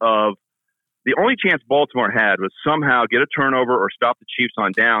domination of the only chance Baltimore had was somehow get a turnover or stop the Chiefs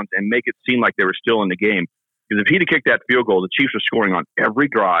on downs and make it seem like they were still in the game. Because if he'd have kicked that field goal, the Chiefs were scoring on every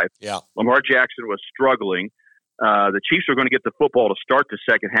drive. Yeah. Lamar Jackson was struggling. The Chiefs are going to get the football to start the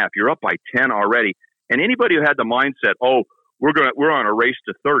second half. You're up by 10 already. And anybody who had the mindset, we're on a race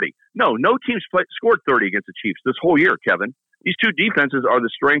to 30. No teams scored 30 against the Chiefs this whole year, Kevin. These two defenses are the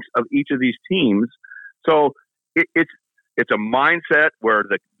strengths of each of these teams. So it's a mindset where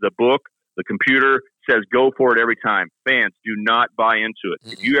the book, the computer says go for it every time. Fans, do not buy into it.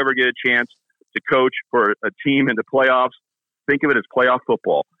 Mm-hmm. If you ever get a chance to coach for a team in the playoffs, think of it as playoff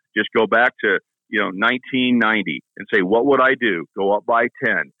football. Just go back to 1990 and say, what would I do? Go up by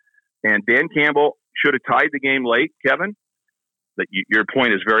 10. And Dan Campbell should have tied the game late, Kevin. Your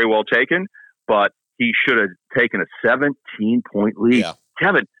point is very well taken, but he should have taken a 17-point lead. Yeah.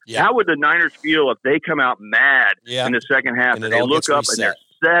 Kevin, how would the Niners feel if they come out mad in the second half and they look up and they're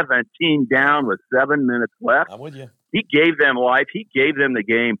 17 down with 7 minutes left? I'm with you. He gave them life. He gave them the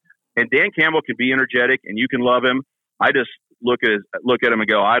game. And Dan Campbell can be energetic, and you can love him. I just look at him and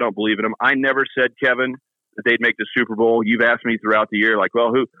go, I don't believe in him. I never said, Kevin, that they'd make the Super Bowl. You've asked me throughout the year, like,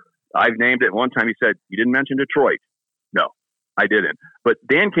 well, who? I've named it. One time he said, you didn't mention Detroit. No, I didn't. But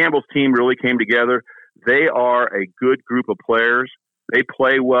Dan Campbell's team really came together. They are a good group of players. They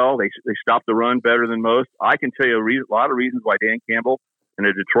play well. They stop the run better than most. I can tell you a lot of reasons why Dan Campbell and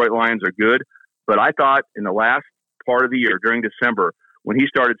the Detroit Lions are good. But I thought in the last part of the year, during December, when he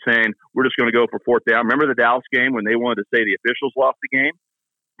started saying, we're just going to go for fourth down. Remember the Dallas game when they wanted to say the officials lost the game?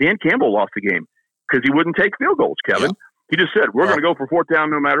 Dan Campbell lost the game because he wouldn't take field goals, Kevin. Yep. He just said, we're going to go for fourth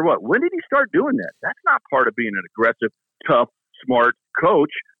down no matter what. When did he start doing that? That's not part of being an aggressive, tough, smart coach.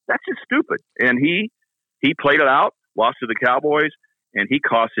 That's just stupid. And he played it out, lost to the Cowboys, and he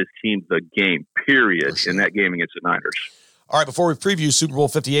cost his team the game, period, in that game against the Niners. All right, before we preview Super Bowl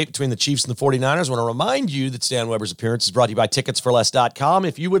 58 between the Chiefs and the 49ers, I want to remind you that Stan Weber's appearance is brought to you by TicketsForLess.com.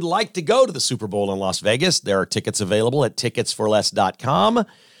 If you would like to go to the Super Bowl in Las Vegas, there are tickets available at TicketsForLess.com.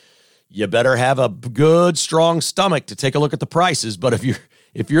 You better have a good, strong stomach to take a look at the prices, but if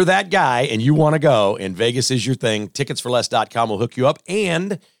you're that guy and you want to go and Vegas is your thing, TicketsForLess.com will hook you up,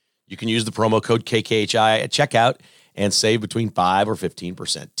 and you can use the promo code KKHI at checkout and save between 5 or 15%.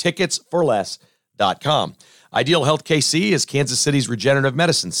 TicketsForLess.com. Ideal Health KC is Kansas City's regenerative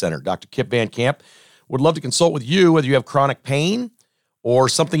medicine center. Dr. Kip Van Camp would love to consult with you, whether you have chronic pain or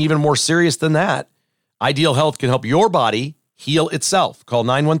something even more serious than that. Ideal Health can help your body heal itself. Call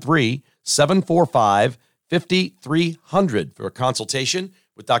 913-745-5300 for a consultation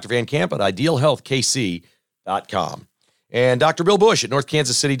with Dr. Van Camp at idealhealthkc.com. And Dr. Bill Bush at North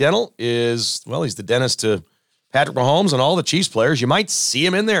Kansas City Dental he's the dentist to Patrick Mahomes and all the Chiefs players. You might see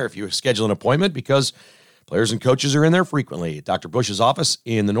him in there if you schedule an appointment because players and coaches are in there frequently. At Dr. Bush's office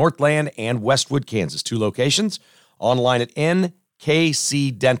in the Northland and Westwood, Kansas. 2 locations. Online at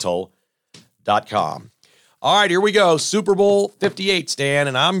nkcdental.com. All right, here we go. Super Bowl 58, Stan.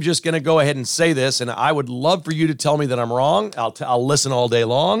 And I'm just going to go ahead and say this, and I would love for you to tell me that I'm wrong. I'll listen all day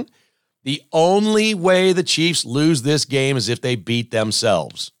long. The only way the Chiefs lose this game is if they beat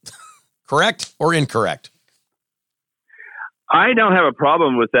themselves. Correct or incorrect? I don't have a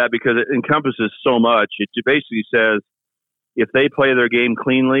problem with that because it encompasses so much. It basically says if they play their game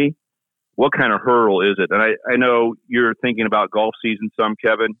cleanly, what kind of hurdle is it? And I know you're thinking about golf season some,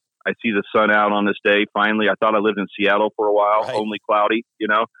 Kevin. I see the sun out on this day. Finally, I thought I lived in Seattle for a while, right. Only cloudy,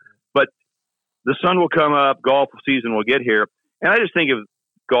 But the sun will come up, golf season will get here. And I just think of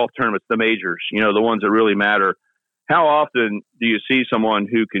golf tournaments, the majors, the ones that really matter. How often do you see someone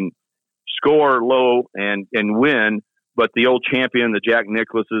who can score low and win, but the old champion, the Jack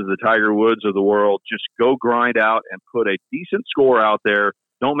Nicklaus's, the Tiger Woods of the world, just go grind out and put a decent score out there,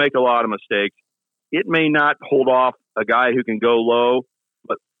 don't make a lot of mistakes. It may not hold off a guy who can go low,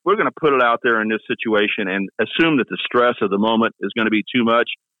 but we're going to put it out there in this situation and assume that the stress of the moment is going to be too much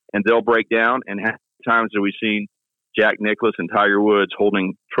and they'll break down and have times have we seen Jack Nicklaus and Tiger Woods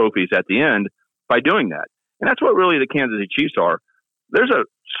holding trophies at the end by doing that? And that's what really the Kansas City Chiefs are. There's a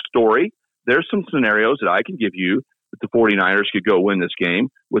story. There's some scenarios that I can give you that the 49ers could go win this game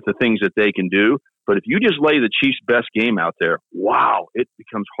with the things that they can do. But if you just lay the Chiefs' best game out there, wow, it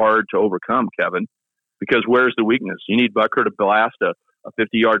becomes hard to overcome, Kevin, because where's the weakness? You need Butker to blast a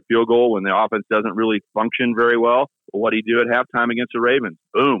 50-yard field goal when the offense doesn't really function very well. Well, what do you do at halftime against the Ravens?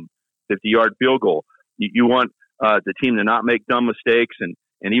 Boom, 50-yard field goal. You want the team to not make dumb mistakes, and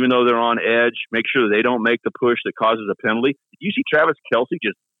even though they're on edge, make sure they don't make the push that causes a penalty. Did you see Travis Kelce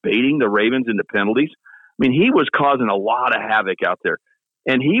just baiting the Ravens into penalties? I mean, he was causing a lot of havoc out there,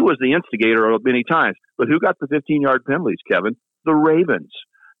 and he was the instigator of many times. But who got the 15-yard penalties, Kevin? The Ravens.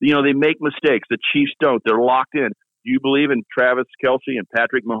 You know, they make mistakes. The Chiefs don't. They're locked in. Do you believe in Travis Kelce and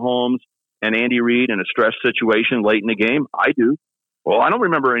Patrick Mahomes and Andy Reid in a stress situation late in the game? I do. Well, I don't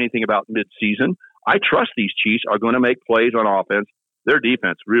remember anything about midseason. I trust these Chiefs are going to make plays on offense. Their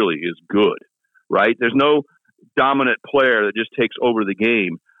defense really is good, right? There's no dominant player that just takes over the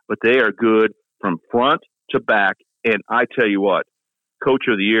game, but they are good from front to back. And I tell you what, Coach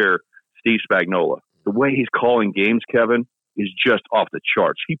of the Year, Steve Spagnuolo, the way he's calling games, Kevin, is just off the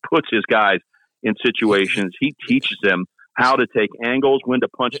charts. He puts his guys in situations. He teaches them how to take angles, when to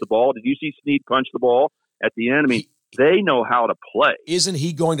punch the ball. Did you see Snead punch the ball at the end? I mean, they know how to play. Isn't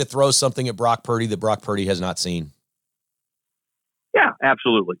he going to throw something at Brock Purdy that Brock Purdy has not seen? Yeah,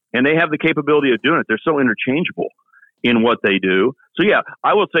 absolutely. And they have the capability of doing it. They're so interchangeable in what they do. So, yeah,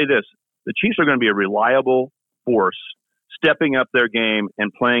 I will say this. The Chiefs are going to be a reliable force, stepping up their game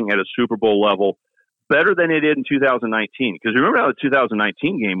and playing at a Super Bowl level better than they did in 2019. Because remember how the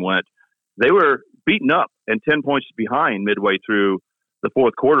 2019 game went? They were beaten up and 10 points behind midway through the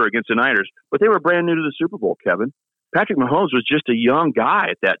fourth quarter against the Niners. But they were brand new to the Super Bowl, Kevin. Patrick Mahomes was just a young guy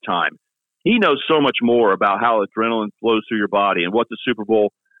at that time. He knows so much more about how adrenaline flows through your body and what the Super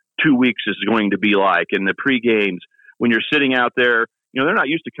Bowl 2 weeks is going to be like, and the pre-games when you're sitting out there. You know, they're not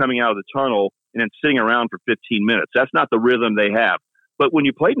used to coming out of the tunnel and then sitting around for 15 minutes. That's not the rhythm they have. But when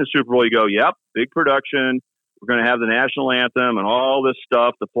you played in the Super Bowl, you go, yep, big production. We're going to have the national anthem and all this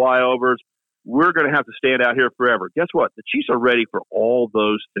stuff, the flyovers. We're going to have to stand out here forever. Guess what? The Chiefs are ready for all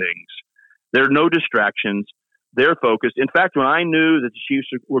those things. There are no distractions. They're focused. In fact, when I knew that the Chiefs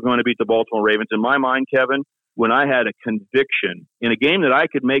were going to beat the Baltimore Ravens, in my mind, Kevin, when I had a conviction in a game that I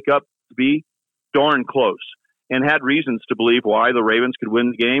could make up to be darn close and had reasons to believe why the Ravens could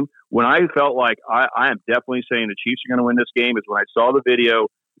win the game, when I felt like I am definitely saying the Chiefs are going to win this game, is when I saw the video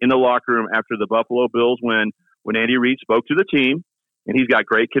in the locker room after the Buffalo Bills win, when Andy Reid spoke to the team, and he's got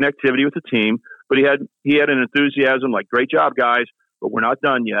great connectivity with the team, but he had an enthusiasm like, great job, guys, but we're not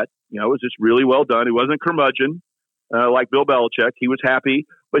done yet. You know, it was just really well done. He wasn't curmudgeon like Bill Belichick. He was happy,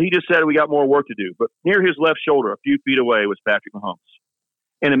 but he just said we got more work to do. But near his left shoulder, a few feet away, was Patrick Mahomes.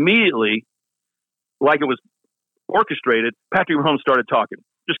 And immediately, like it was orchestrated, Patrick Mahomes started talking.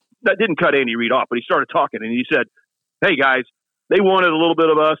 Just that didn't cut Andy Reid off, but he started talking, and he said, hey, guys, they wanted a little bit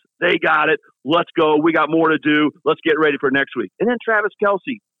of us. They got it. Let's go. We got more to do. Let's get ready for next week. And then Travis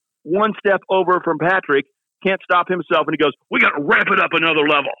Kelce, one step over from Patrick, can't stop himself, and he goes, we got to ramp it up another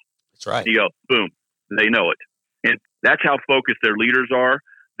level. That's right. And you go, boom. They know it. And that's how focused their leaders are.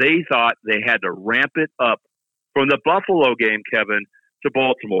 They thought they had to ramp it up from the Buffalo game, Kevin, to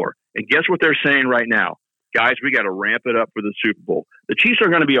Baltimore. And guess what they're saying right now? Guys, we got to ramp it up for the Super Bowl. The Chiefs are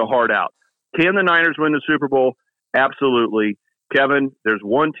going to be a hard out. Can the Niners win the Super Bowl? Absolutely. Kevin, there's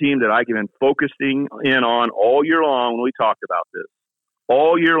one team that I've been focusing in on all year long when we talked about this.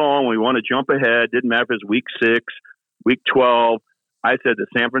 All year long, we want to jump ahead. Didn't matter if it's week 6, week 12. I said the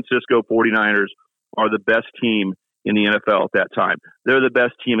San Francisco 49ers are the best team in the NFL at that time. They're the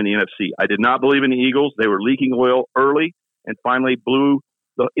best team in the NFC. I did not believe in the Eagles. They were leaking oil early and finally blew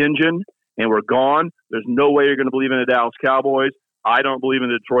the engine and were gone. There's no way you're going to believe in the Dallas Cowboys. I don't believe in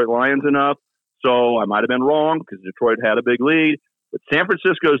the Detroit Lions enough. So I might have been wrong because Detroit had a big lead. But San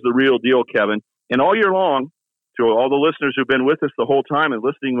Francisco is the real deal, Kevin. And all year long, to all the listeners who've been with us the whole time and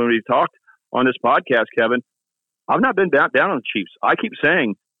listening when we've talked on this podcast, Kevin, I've not been down on the Chiefs. I keep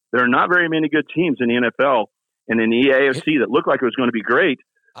saying there are not very many good teams in the NFL and in the AFC that looked like it was going to be great.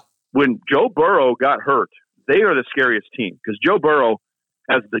 When Joe Burrow got hurt, they are the scariest team because Joe Burrow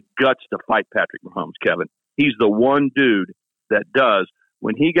has the guts to fight Patrick Mahomes, Kevin. He's the one dude that does.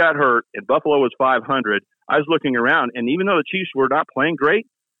 When he got hurt and Buffalo was 500, I was looking around, and even though the Chiefs were not playing great,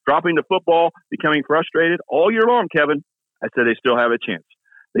 dropping the football, becoming frustrated all year long, Kevin, I said they still have a chance.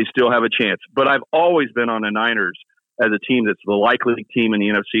 They still have a chance. But I've always been on the Niners as a team that's the likely team in the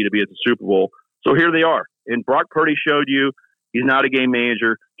NFC to be at the Super Bowl. So here they are. And Brock Purdy showed you He's not a game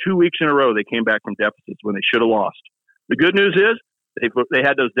manager. 2 weeks in a row, they came back from deficits when they should have lost. The good news is they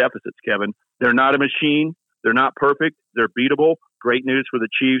had those deficits, Kevin. They're not a machine. They're not perfect. They're beatable. Great news for the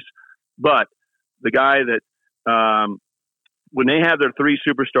Chiefs. But the guy that when they have their three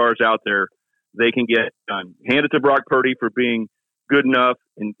superstars out there, they can get it done. Hand it to Brock Purdy for being good enough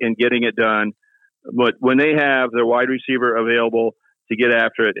and getting it done. But when they have their wide receiver available to get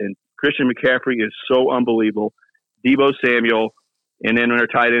after it, and Christian McCaffrey is so unbelievable, Deebo Samuel, and then when their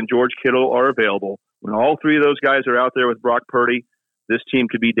tight end George Kittle are available, when all three of those guys are out there with Brock Purdy, this team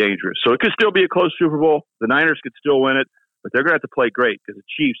could be dangerous. So it could still be a close Super Bowl. The Niners could still win it, but they're going to have to play great because the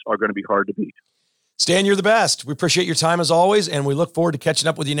Chiefs are going to be hard to beat. Stan, you're the best. We appreciate your time as always, and we look forward to catching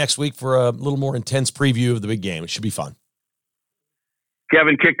up with you next week for a little more intense preview of the big game. It should be fun.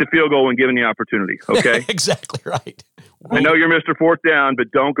 Kevin, kick the field goal when given the opportunity, okay? Exactly right. I know you're Mr. Fourth Down,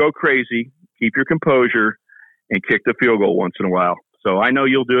 but don't go crazy. Keep your composure and kick the field goal once in a while. So I know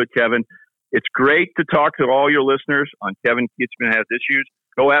you'll do it, Kevin. It's great to talk to all your listeners on Kevin Kitzman Has Issues.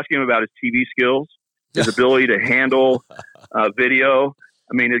 Go ask him about his TV skills, his ability to handle video.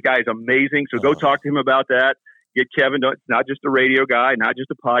 I mean, this guy's amazing. So go talk to him about that. Get Kevin, not just a radio guy, not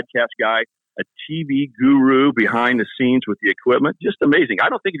just a podcast guy, a TV guru behind the scenes with the equipment. Just amazing. I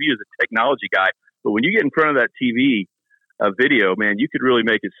don't think of you as a technology guy, but when you get in front of that TV video, man, you could really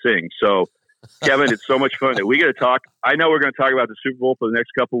make it sing. So, Kevin, it's so much fun that we get to talk. I know we're going to talk about the Super Bowl for the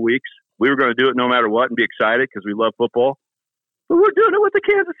next couple of weeks. We were going to do it no matter what and be excited because we love football. But we're doing it with the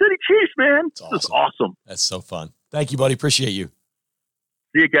Kansas City Chiefs, man. This is awesome. That's so fun. Thank you, buddy. Appreciate you.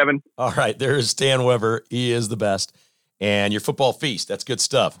 See you, Kevin. All right, there's Stan Weber. He is the best. And your football feast. That's good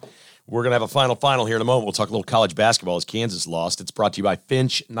stuff. We're going to have a final here in a moment. We'll talk a little college basketball as Kansas lost. It's brought to you by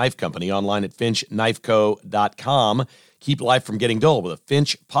Finch Knife Company, online at finchknifeco.com. Keep life from getting dull with a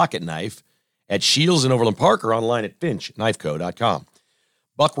Finch pocket knife at Shields in Overland Park or online at finchknifeco.com.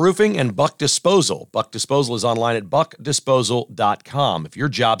 Buck Roofing and Buck Disposal. Buck Disposal is online at buckdisposal.com. If your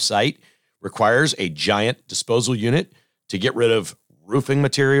job site requires a giant disposal unit to get rid of roofing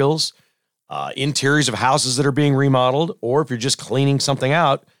materials, interiors of houses that are being remodeled, or if you're just cleaning something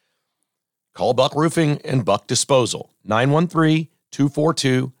out, call Buck Roofing and Buck Disposal.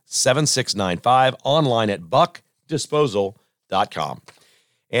 913-242-7695. Online at buckdisposal.com.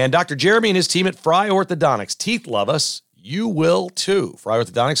 And Dr. Jeremy and his team at Fry Orthodontics. Teeth love us. You will too. Fry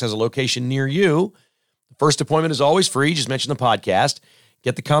Orthodontics has a location near you. The first appointment is always free. Just mention the podcast.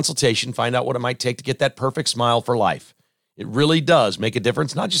 Get the consultation. Find out what it might take to get that perfect smile for life. It really does make a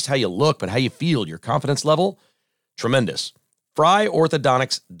difference, not just how you look, but how you feel, your confidence level. Tremendous.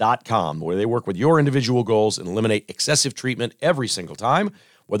 FryOrthodontics.com, where they work with your individual goals and eliminate excessive treatment every single time,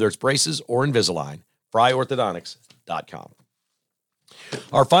 whether it's braces or Invisalign. FryOrthodontics.com.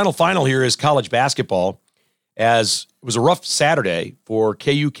 Our final here is college basketball, as it was a rough Saturday for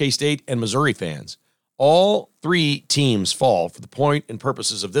KU, K-State, and Missouri fans. All three teams fall. For the point and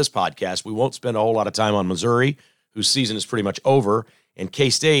purposes of this podcast, we won't spend a whole lot of time on Missouri, whose season is pretty much over, and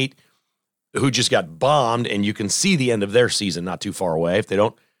K-State, who just got bombed, and you can see the end of their season not too far away if they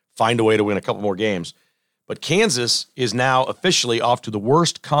don't find a way to win a couple more games. But Kansas is now officially off to the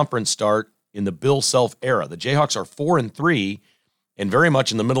worst conference start in the Bill Self era. The Jayhawks are 4-3 and very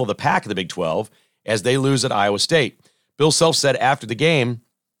much in the middle of the pack of the Big 12 as they lose at Iowa State. Bill Self said after the game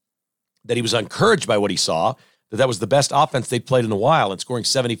that he was encouraged by what he saw, that was the best offense they'd played in a while, and scoring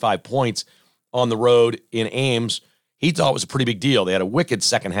 75 points on the road in Ames. He thought it was a pretty big deal. They had a wicked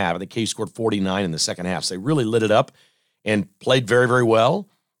second half. I think KU scored 49 in the second half. So they really lit it up and played very, very well,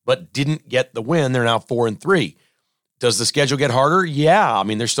 but didn't get the win. They're now 4-3. Does the schedule get harder? Yeah. I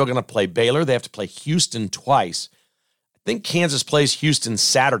mean, they're still going to play Baylor. They have to play Houston twice. I think Kansas plays Houston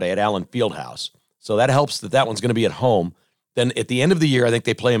Saturday at Allen Fieldhouse. So that helps that one's going to be at home. Then at the end of the year, I think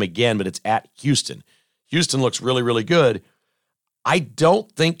they play them again, but it's at Houston. Houston looks really, really good. I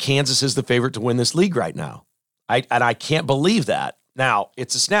don't think Kansas is the favorite to win this league right now. I can't believe that. Now,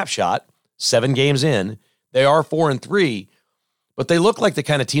 it's a snapshot, 7 games in. They are 4-3, but they look like the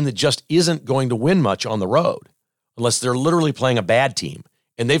kind of team that just isn't going to win much on the road unless they're literally playing a bad team.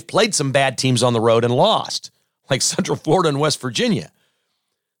 And they've played some bad teams on the road and lost, like Central Florida and West Virginia.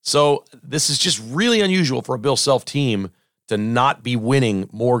 So this is just really unusual for a Bill Self team to not be winning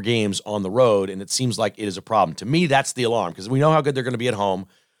more games on the road, and it seems like it is a problem. To me, that's the alarm, because we know how good they're going to be at home.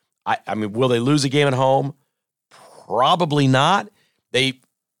 I mean, will they lose a game at home? Probably not. They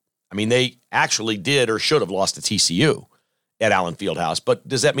actually did or should have lost to TCU at Allen Fieldhouse. But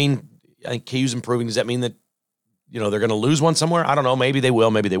does that mean, I think KU's improving, does that mean that, they're going to lose one somewhere? I don't know. Maybe they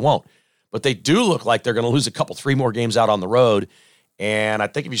will, maybe they won't. But they do look like they're going to lose a couple, 3 more games out on the road. And I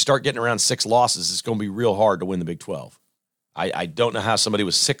think if you start getting around 6 losses, it's going to be real hard to win the Big 12. I don't know how somebody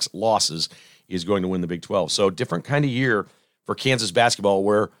with 6 losses is going to win the Big 12. So different kind of year for Kansas basketball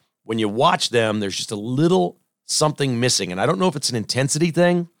where when you watch them, there's just a little something missing. And I don't know if it's an intensity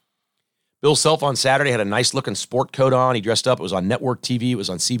thing. Bill Self on Saturday had a nice-looking sport coat on. He dressed up. It was on network TV. It was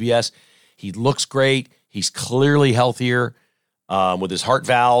on CBS. He looks great. He's clearly healthier with his heart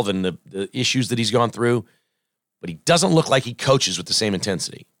valve and the issues that he's gone through. But he doesn't look like he coaches with the same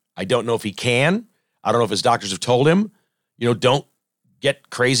intensity. I don't know if he can. I don't know if his doctors have told him, don't get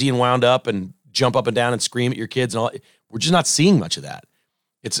crazy and wound up and jump up and down and scream at your kids and all. We're just not seeing much of that.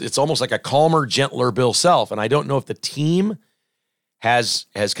 It's almost like a calmer, gentler Bill Self, and I don't know if the team has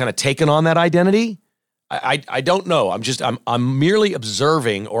kind of taken on that identity. I don't know. I'm merely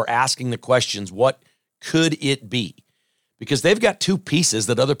observing or asking the questions. What could it be? Because they've got 2 pieces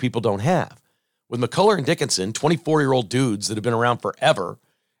that other people don't have. With McCullough and Dickinson, 24-year-old dudes that have been around forever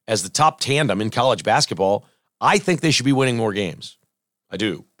as the top tandem in college basketball, I think they should be winning more games. I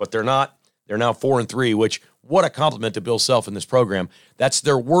do, but they're not. They're now 4-3, which what a compliment to Bill Self in this program. That's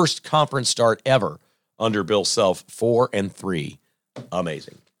their worst conference start ever under Bill Self, 4-3.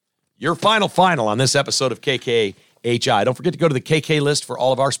 Amazing. Your final on this episode of KKHI. Don't forget to go to the KK list for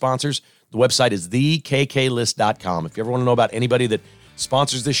all of our sponsors. The website is thekklist.com. If you ever want to know about anybody that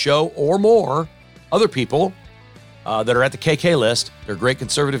sponsors this show or more, other people that are at the KK list, they're great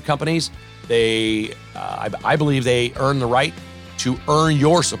conservative companies. I believe they earn the right to earn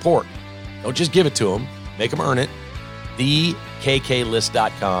your support. Don't just give it to them. Make them earn it.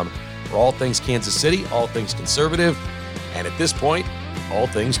 Thekklist.com for all things Kansas City, all things conservative, and at this point, all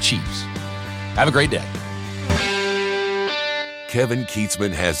things Chiefs. Have a great day. Kevin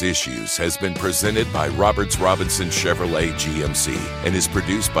Keatsman Has Issues has been presented by Roberts Robinson Chevrolet GMC and is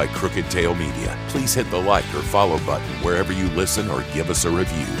produced by Crooked Tail Media. Please hit the like or follow button wherever you listen or give us a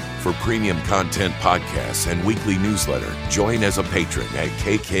review. For premium content podcasts and weekly newsletter, join as a patron at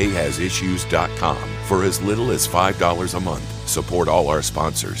kkhasissues.com for as little as $5 a month. Support all our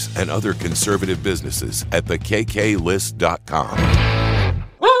sponsors and other conservative businesses at thekklist.com.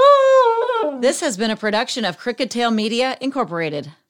 This has been a production of Crooked Tail Media, Incorporated.